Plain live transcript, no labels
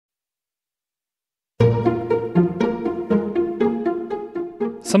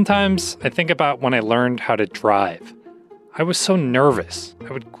Sometimes I think about when I learned how to drive. I was so nervous.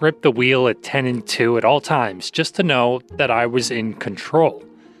 I would grip the wheel at 10 and 2 at all times just to know that I was in control.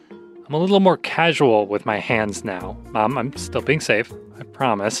 I'm a little more casual with my hands now. I'm still being safe, I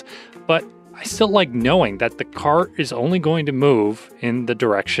promise. But I still like knowing that the car is only going to move in the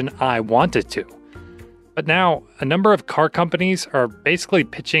direction I want it to. But now, a number of car companies are basically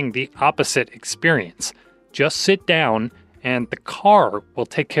pitching the opposite experience. Just sit down and the car will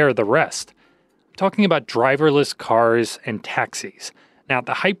take care of the rest. I'm talking about driverless cars and taxis. Now,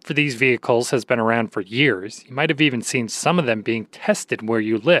 the hype for these vehicles has been around for years. You might have even seen some of them being tested where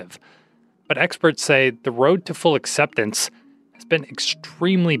you live. But experts say the road to full acceptance has been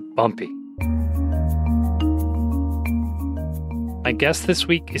extremely bumpy. My guest this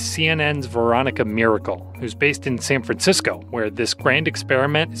week is CNN's Veronica Miracle, who's based in San Francisco, where this grand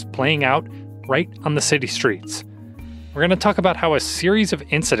experiment is playing out right on the city streets. We're going to talk about how a series of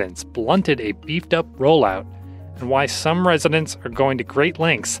incidents blunted a beefed-up rollout and why some residents are going to great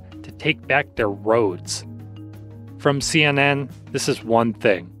lengths to take back their roads. From CNN, this is One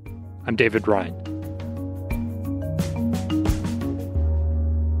Thing. I'm David Ryan.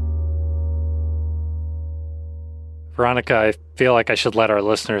 Veronica, I feel like I should let our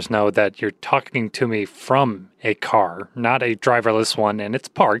listeners know that you're talking to me from a car, not a driverless one, and it's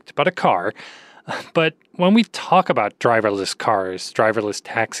parked, but a car. But when we talk about driverless cars, driverless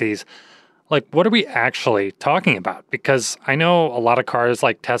taxis, what are we actually talking about? Because I know a lot of cars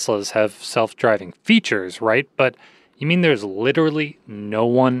like Teslas have self-driving features, right? But you mean there's literally no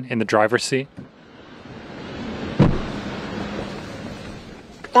one in the driver's seat?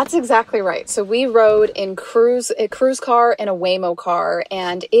 That's exactly right. So we rode in a cruise car and a Waymo car,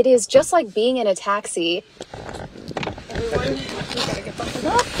 and it is just like being in a taxi. Everyone, you gotta get buckled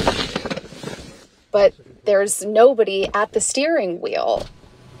up. But there's nobody at the steering wheel.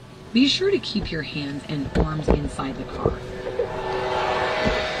 Be sure to keep your hands and arms inside the car.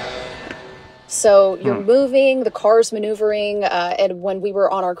 So you're moving, the car's maneuvering, and when we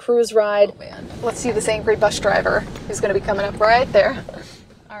were on our cruise ride, let's see this angry bus driver who's going to be coming up right there.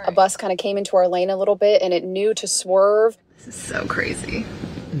 Right. A bus kind of came into our lane a little bit, and it knew to swerve. This is so crazy.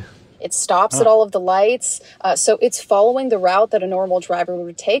 It stops at all of the lights, so it's following the route that a normal driver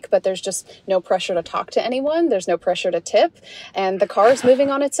would take, but there's just no pressure to talk to anyone. There's no pressure to tip, and the car is moving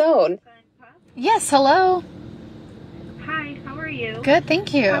on its own. Yes, hello. Hi, how are you? Good,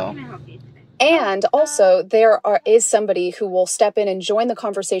 thank you. How can I help you today? And also, is somebody who will step in and join the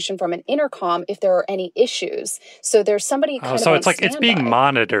conversation from an intercom if there are any issues. So there's somebody kind of so on it's like standby. it's being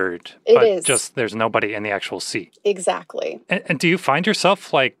monitored, It but is. Just there's nobody in the actual seat. Exactly. And do you find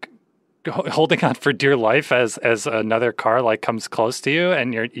yourself holding on for dear life as another car comes close to you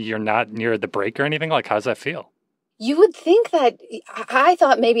and you're not near the brake or anything? How does that feel? You would think that, I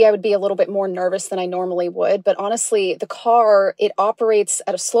thought maybe I would be a little bit more nervous than I normally would, but honestly, the car, it operates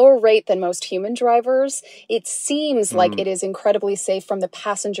at a slower rate than most human drivers. It seems like it is incredibly safe from the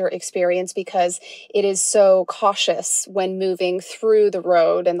passenger experience because it is so cautious when moving through the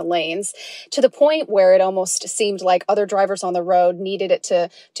road and the lanes, to the point where it almost seemed like other drivers on the road needed it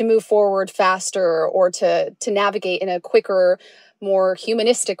to move forward faster or to navigate in a quicker, more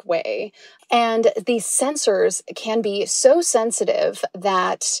humanistic way. And these sensors can be so sensitive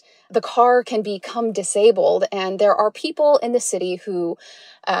that the car can become disabled. And there are people in the city who,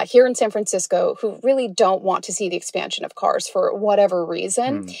 here in San Francisco, who really don't want to see the expansion of cars for whatever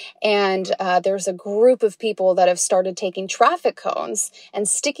reason. And there's a group of people that have started taking traffic cones and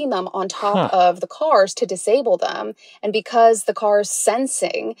sticking them on top of the cars to disable them. And because the car is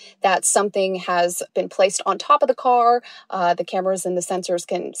sensing that something has been placed on top of the car, the cameras and the sensors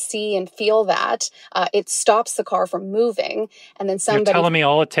can see and feel that, it stops the car from moving. And then somebody... You're telling me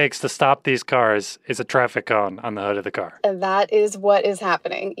all it takes to stop these cars is a traffic cone on the hood of the car. And that is what is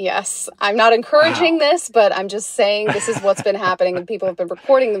happening. Yes. I'm not encouraging this, but I'm just saying this is what's been happening, and people have been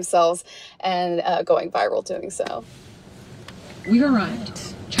recording themselves and going viral doing so. We've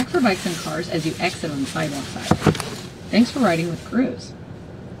arrived. Check for bikes and cars as you exit on the sidewalk side. Thanks for riding with Cruise.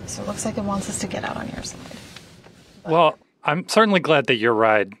 So it looks like it wants us to get out on your side. Well, I'm certainly glad that your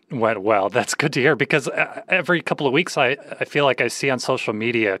ride went well. That's good to hear, because every couple of weeks I feel like I see on social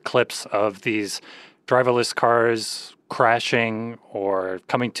media clips of these driverless cars crashing or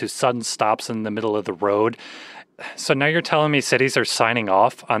coming to sudden stops in the middle of the road. So now you're telling me cities are signing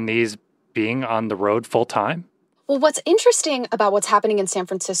off on these being on the road full time? Well, what's interesting about what's happening in San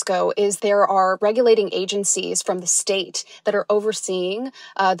Francisco is there are regulating agencies from the state that are overseeing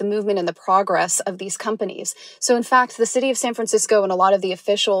the movement and the progress of these companies. So, in fact, the city of San Francisco and a lot of the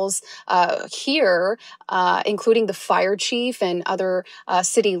officials here, including the fire chief and other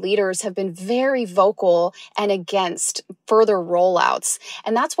city leaders, have been very vocal and against further rollouts.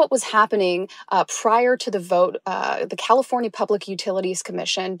 And that's what was happening prior to the vote. The California Public Utilities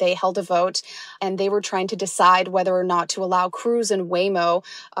Commission, they held a vote and they were trying to decide whether or not to allow Cruise and Waymo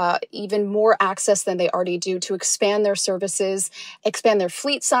even more access than they already do to expand their services, expand their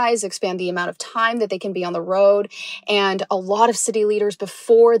fleet size, expand the amount of time that they can be on the road. And a lot of city leaders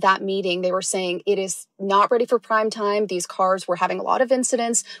before that meeting, they were saying it is not ready for prime time. These cars were having a lot of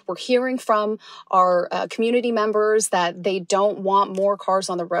incidents. We're hearing from our community members that they don't want more cars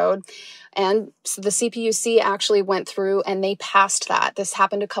on the road. And so the CPUC actually went through and they passed that. This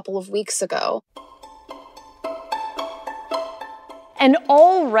happened a couple of weeks ago. And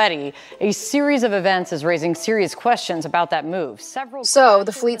already, a series of events is raising serious questions about that move. So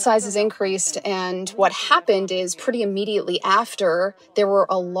the fleet size has increased, and what happened is pretty immediately after, there were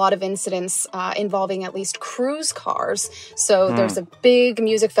a lot of incidents involving at least cruise cars. So there's a big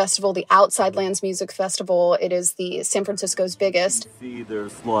music festival, the Outside Lands Music Festival. It is the San Francisco's biggest. See,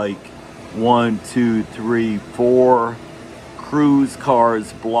 there's like 1, 2, 3, 4 cruise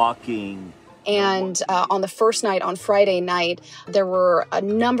cars blocking. And on the first night, on Friday night, there were a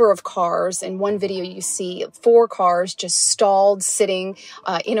number of cars. In one video, you see 4 cars just stalled, sitting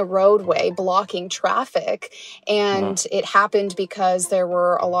in a roadway, blocking traffic. And it happened because there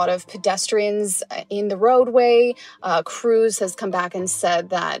were a lot of pedestrians in the roadway. Cruise has come back and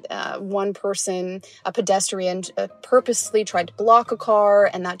said that one person, a pedestrian, purposely tried to block a car,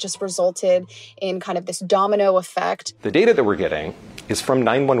 and that just resulted in kind of this domino effect. The data that we're getting is from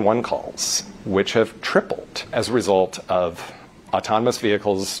 911 calls, which have tripled as a result of autonomous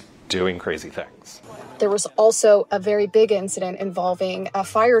vehicles doing crazy things. There was also a very big incident involving a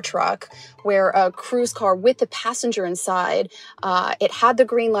fire truck where a cruise car with the passenger inside, it had the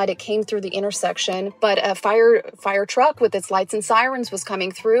green light, it came through the intersection, but a fire truck with its lights and sirens was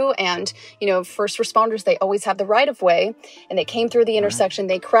coming through, and, you know, first responders, they always have the right of way, and they came through the intersection,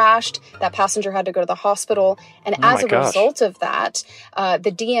 they crashed, that passenger had to go to the hospital, and as a result of that,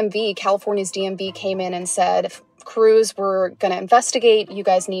 the DMV, California's DMV came in and said, Cruise, we're going to investigate. You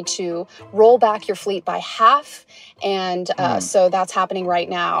guys need to roll back your fleet by half. And so that's happening right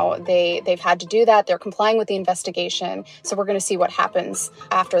now. They've had to do that. They're complying with the investigation. So we're going to see what happens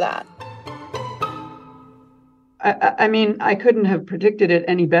after that. I mean, I couldn't have predicted it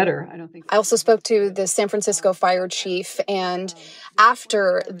any better. I don't think. I also spoke to the San Francisco fire chief, and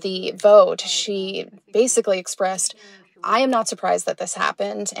after the vote, she basically expressed, I am not surprised that this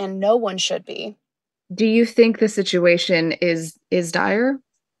happened, and no one should be. Do you think the situation is dire?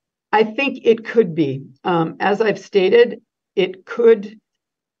 I think it could be. As I've stated, it could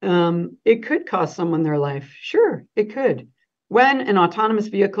cost someone their life. Sure, it could. When an autonomous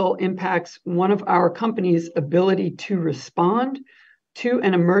vehicle impacts one of our company's ability to respond to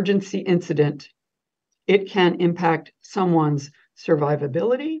an emergency incident, it can impact someone's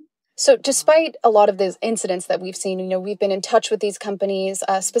survivability. So despite a lot of these incidents that we've seen, you know, we've been in touch with these companies,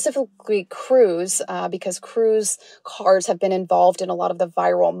 specifically Cruise, because Cruise cars have been involved in a lot of the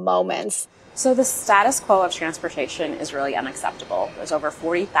viral moments. So the status quo of transportation is really unacceptable. There's over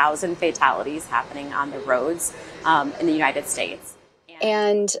 40,000 fatalities happening on the roads in the United States.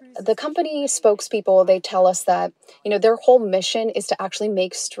 And the company spokespeople, they tell us that, you know, their whole mission is to actually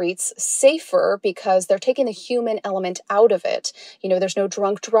make streets safer because they're taking the human element out of it. You know, there's no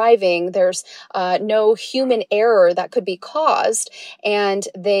drunk driving, there's no human error that could be caused. And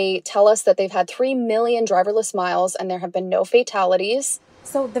they tell us that they've had 3 million driverless miles and there have been no fatalities.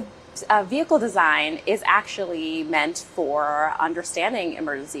 So the vehicle design is actually meant for understanding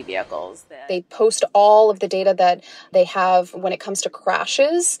emergency vehicles. They post all of the data that they have when it comes to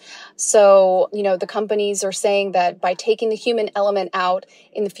crashes. So, you know, the companies are saying that by taking the human element out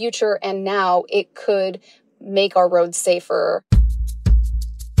in the future and now, it could make our roads safer.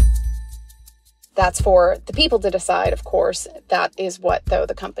 That's for the people to decide, of course. That is what, though,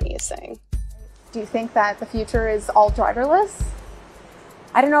 the company is saying. Do you think that the future is all driverless?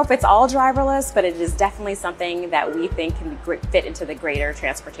 I don't know if it's all driverless, but it is definitely something that we think can fit into the greater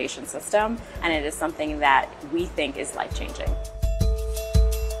transportation system, and it is something that we think is life-changing.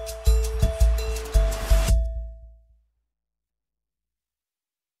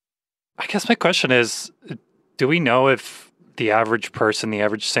 I guess my question is, do we know if the average person, the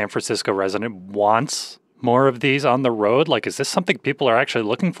average San Francisco resident, wants more of these on the road? Like, is this something people are actually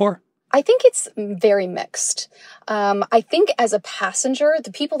looking for? I think it's very mixed. I think as a passenger,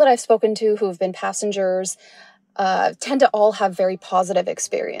 the people that I've spoken to who have been passengers tend to all have very positive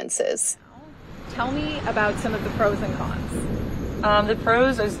experiences. Tell me about some of the pros and cons. The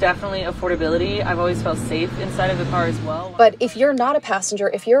pros is definitely affordability. I've always felt safe inside of the car as well. But if you're not a passenger,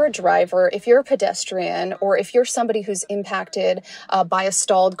 if you're a driver, if you're a pedestrian, or if you're somebody who's impacted by a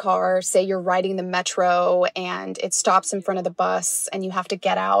stalled car, say you're riding the metro and it stops in front of the bus and you have to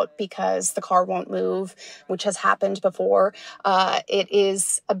get out because the car won't move, which has happened before, it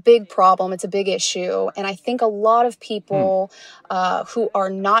is a big problem. It's a big issue. And I think a lot of people who are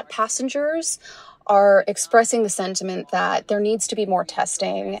not passengers are expressing the sentiment that there needs to be more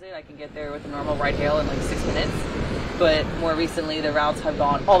testing. I can get there with a normal ride hail in like 6 minutes, but more recently the routes have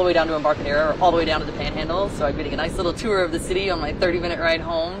gone all the way down to Embarcadero or all the way down to the Panhandle, so I'm getting a nice little tour of the city on my 30-minute ride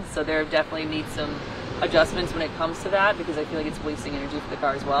home, so there definitely needs some adjustments when it comes to that because I feel like it's wasting energy for the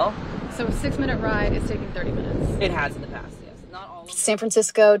car as well. So a 6-minute ride is taking 30 minutes? It has in the past, yes. Not all of San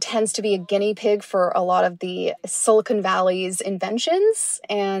Francisco tends to be a guinea pig for a lot of the Silicon Valley's inventions,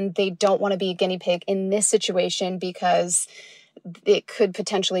 and they don't want to be a guinea pig in this situation because it could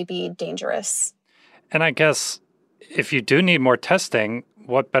potentially be dangerous. And I guess if you do need more testing,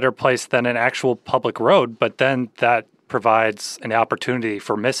 what better place than an actual public road? But then that provides an opportunity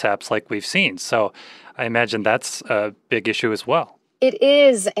for mishaps like we've seen. So I imagine that's a big issue as well. It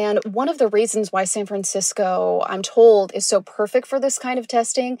is, and one of the reasons why San Francisco, I'm told, is so perfect for this kind of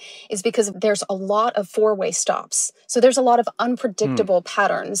testing is because there's a lot of four-way stops. So there's a lot of unpredictable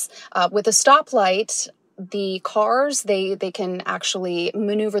patterns. With a stoplight, the cars, they can actually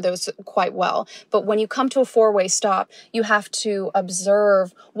maneuver those quite well. But when you come to a four-way stop, you have to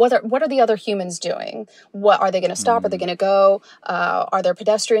observe what are the other humans doing? What are they going to stop? Are they going to go? Are there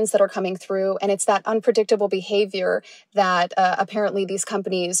pedestrians that are coming through? And it's that unpredictable behavior that apparently these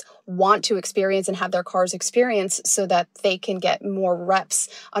companies want to experience and have their cars experience so that they can get more reps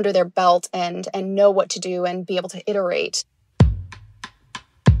under their belt and know what to do and be able to iterate.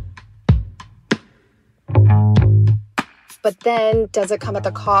 But then does it come at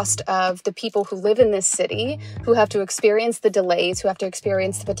the cost of the people who live in this city, who have to experience the delays, who have to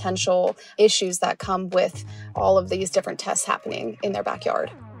experience the potential issues that come with all of these different tests happening in their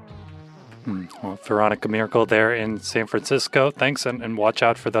backyard? Well, Veronica Miracle there in San Francisco. Thanks, and watch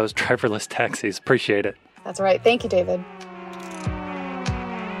out for those driverless taxis. Appreciate it. That's right. Thank you, David.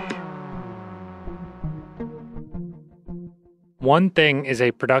 One Thing is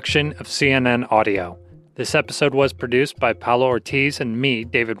a production of CNN Audio. This episode was produced by Paolo Ortiz and me,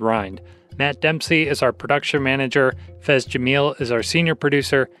 David Rind. Matt Dempsey is our production manager, Fez Jamil is our senior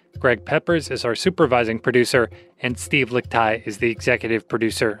producer, Greg Peppers is our supervising producer, and Steve Lichtai is the executive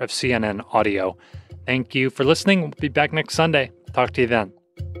producer of CNN Audio. Thank you for listening. We'll be back next Sunday. Talk to you then.